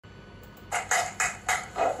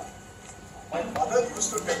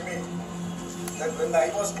used to tell me that when I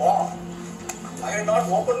was born, I had not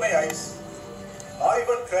opened my eyes, nor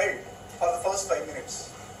even cried for the first 5 minutes.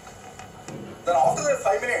 Then after that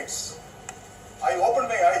 5 minutes, I opened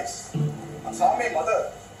my eyes and saw my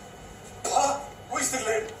mother. Ah, who is the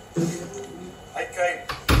lady? I cried.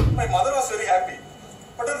 My mother was very happy.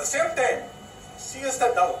 But at the same time, she has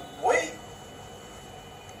that doubt. Why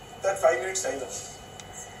that 5 minutes silence?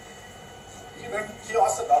 He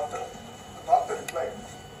asked the doctor. The doctor replied.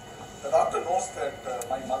 The doctor knows that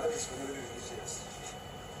my mother is very, very religious.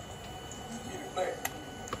 He replied,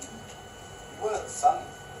 your son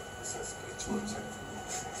is a spiritual child.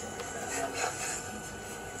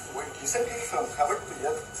 When descending from heaven to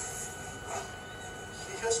earth,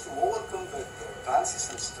 he has to overcome that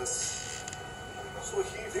transition stress. So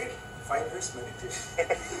he did 5 minutes meditation.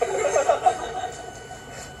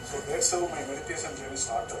 So that's how my meditation journey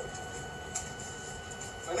started.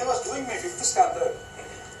 When I was doing my 5th standard,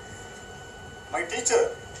 my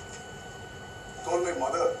teacher told my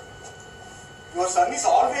mother, your son is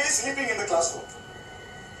always sleeping in the classroom.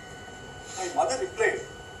 My mother replied,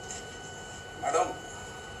 madam,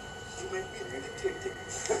 he might be meditating.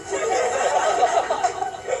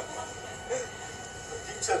 The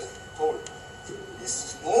teacher told, is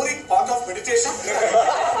snoring part of meditation?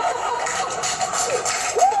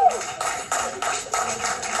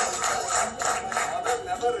 Mother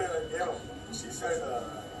never gave up. She said,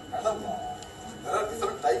 madam, there are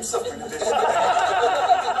different types of meditation.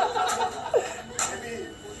 Maybe it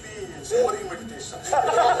could be snoring meditation.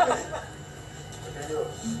 But anyway,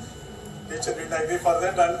 teacher didn't agree for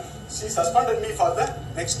that and she suspended me for the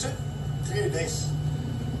next 3 days.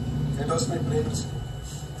 That was my primary school.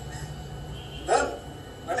 Then,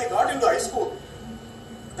 when I got into high school,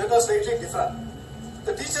 that was slightly different.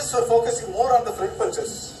 The teachers were focusing more on the front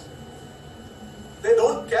benches. They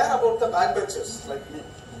don't care about the back benches like me,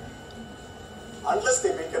 unless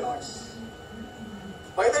they make a noise.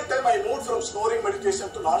 By that time, I moved from snoring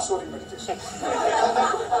meditation to non-snoring meditation.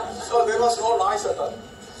 So there was no noise at all.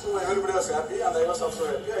 So everybody was happy and I was also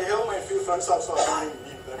happy. I have my few friends also attending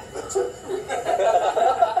me in that lecture.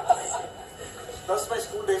 Thus my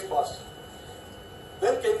school days passed.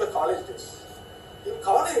 Then came the college days. In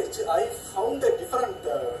college, I found a different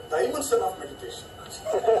dimension of meditation.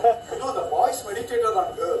 You know, the boys meditated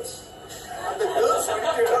on girls and the girls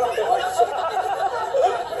meditated on boys.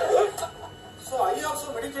 So I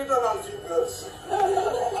also meditated on few girls.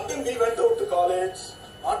 And then we went out to college,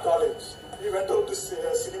 not college. We went out to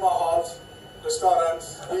cinema halls,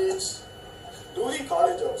 restaurants, beach, during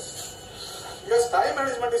college hours. Because time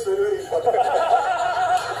management is very, very important.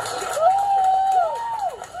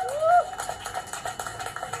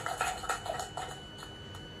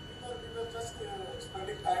 We were just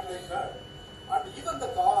spending time like that. And even the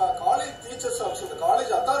college teachers also, the college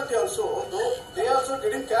authority also, though they also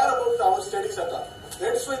didn't care about our studies at all.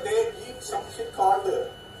 That's why they give something called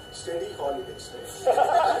study holidays. Right?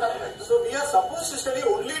 So we are supposed to study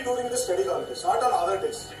only during the study holidays, not on other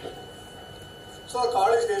days. So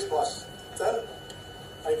college days passed. Then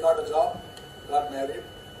I got a job, got married.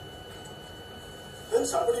 Then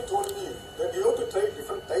somebody told me that you have to try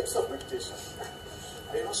different types of meditation.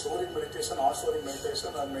 I know snoring meditation, non-snoring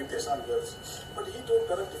meditation, and meditation on girls. But he told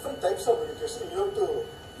there are different types of meditation. You have to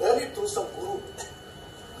learn it through some guru.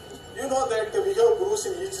 You know that we have gurus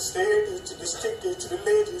in each state, each district, each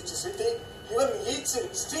village, each city. Even each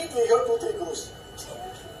street we have 2-3 gurus.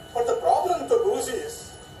 But the problem with the gurus is,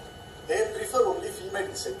 they prefer only female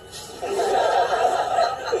disciples.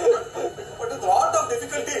 But with a lot of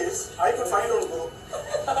difficulties, I could find one guru.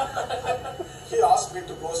 He asked me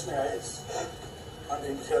to close my eyes and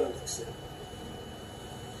inhale and exhale.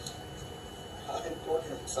 I told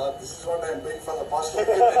him, sir, this is what I am doing for the past 2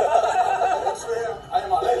 years. That's why I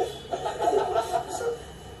am alive. Sir,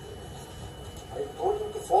 I told you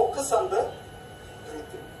to focus on the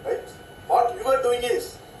breathing, right? What you are doing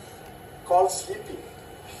is called sleeping.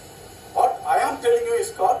 What I am telling you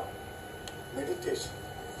is called meditation.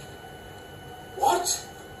 What?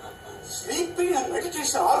 Sleeping and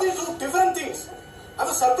meditation, are these two different things? I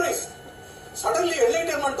was surprised. Suddenly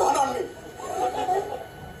enlightenment dawned on me.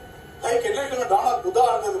 Like enlightenment dawned on Buddha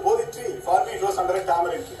under the Bodhi tree. For me it was under a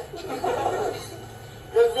tamarind tree.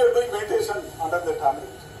 Yes, we are doing meditation under the tamarind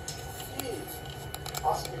tree. He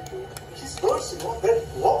asked me to, his words, then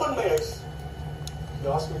opened my eyes. He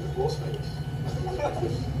asked me to close my eyes.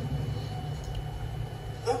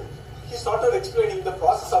 Then he started explaining the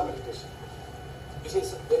process of meditation. He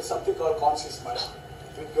says there is something called conscious mind.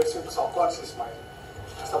 It gets into subconscious mind.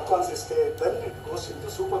 Subconscious state, then it goes into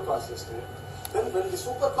superconscious state. Then when the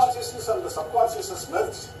superconsciousness and the subconsciousness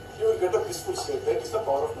merge, you will get a peaceful state. That is the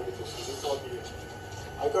power of meditation. This is what he is.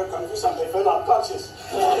 I got confused and I felt unconscious.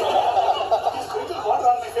 He sprinkled water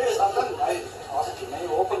on my face and then I asked him, "May I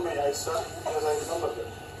open my eyes, sir?" Because I remember that.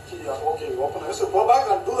 Okay, open eyes. So go back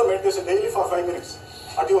and do the meditation daily for 5 minutes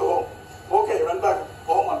at your home. Okay, I went back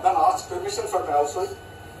home and then asked permission from my housewife.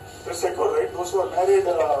 That's a good, right? Those who are married,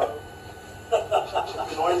 knowing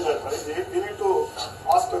that, right? We need to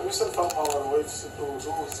ask permission from our wives to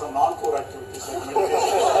do some non-core activities like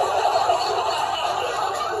meditation.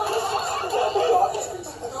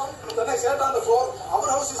 Then I sat on the floor. Our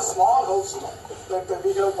house is a small house, Like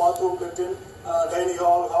we have bathroom, latrine, dining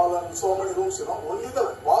hall, and so many rooms, Only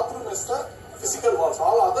the bathroom is the physical walls.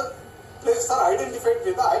 All other places are identified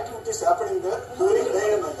with the activities happening there during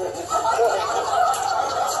day and night. I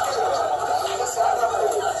just sat on the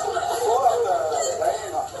floor of the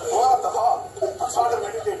dining floor of the hall and started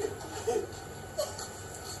meditating.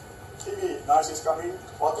 TV noise is coming,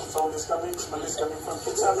 bathroom sound is coming, smell is coming from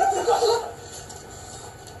kitchen.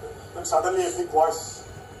 Then suddenly a big voice.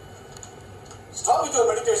 Stop with your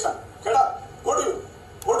meditation. Get up. Go to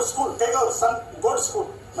school. Take our son. Go to school.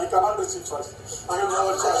 My commander-in-chief's voice. I have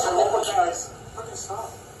never changed. I opened my eyes. But I saw.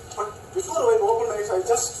 But before I opened my eyes, I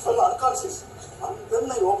just felt unconscious. And then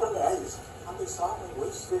I opened my eyes. And I saw my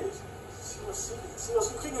wife's face. She was singing. She was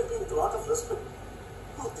looking at me with a lot of respect.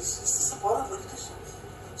 Oh, this is the power of meditation.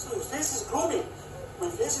 So your face is gloomy. My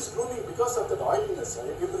face is gloomy because of that oiliness. I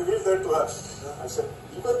revealed that to her. I said,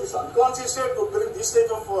 even this unconscious state could bring these type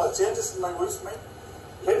of changes in my wife's mind.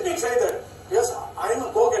 Let me try that. Yes, I am a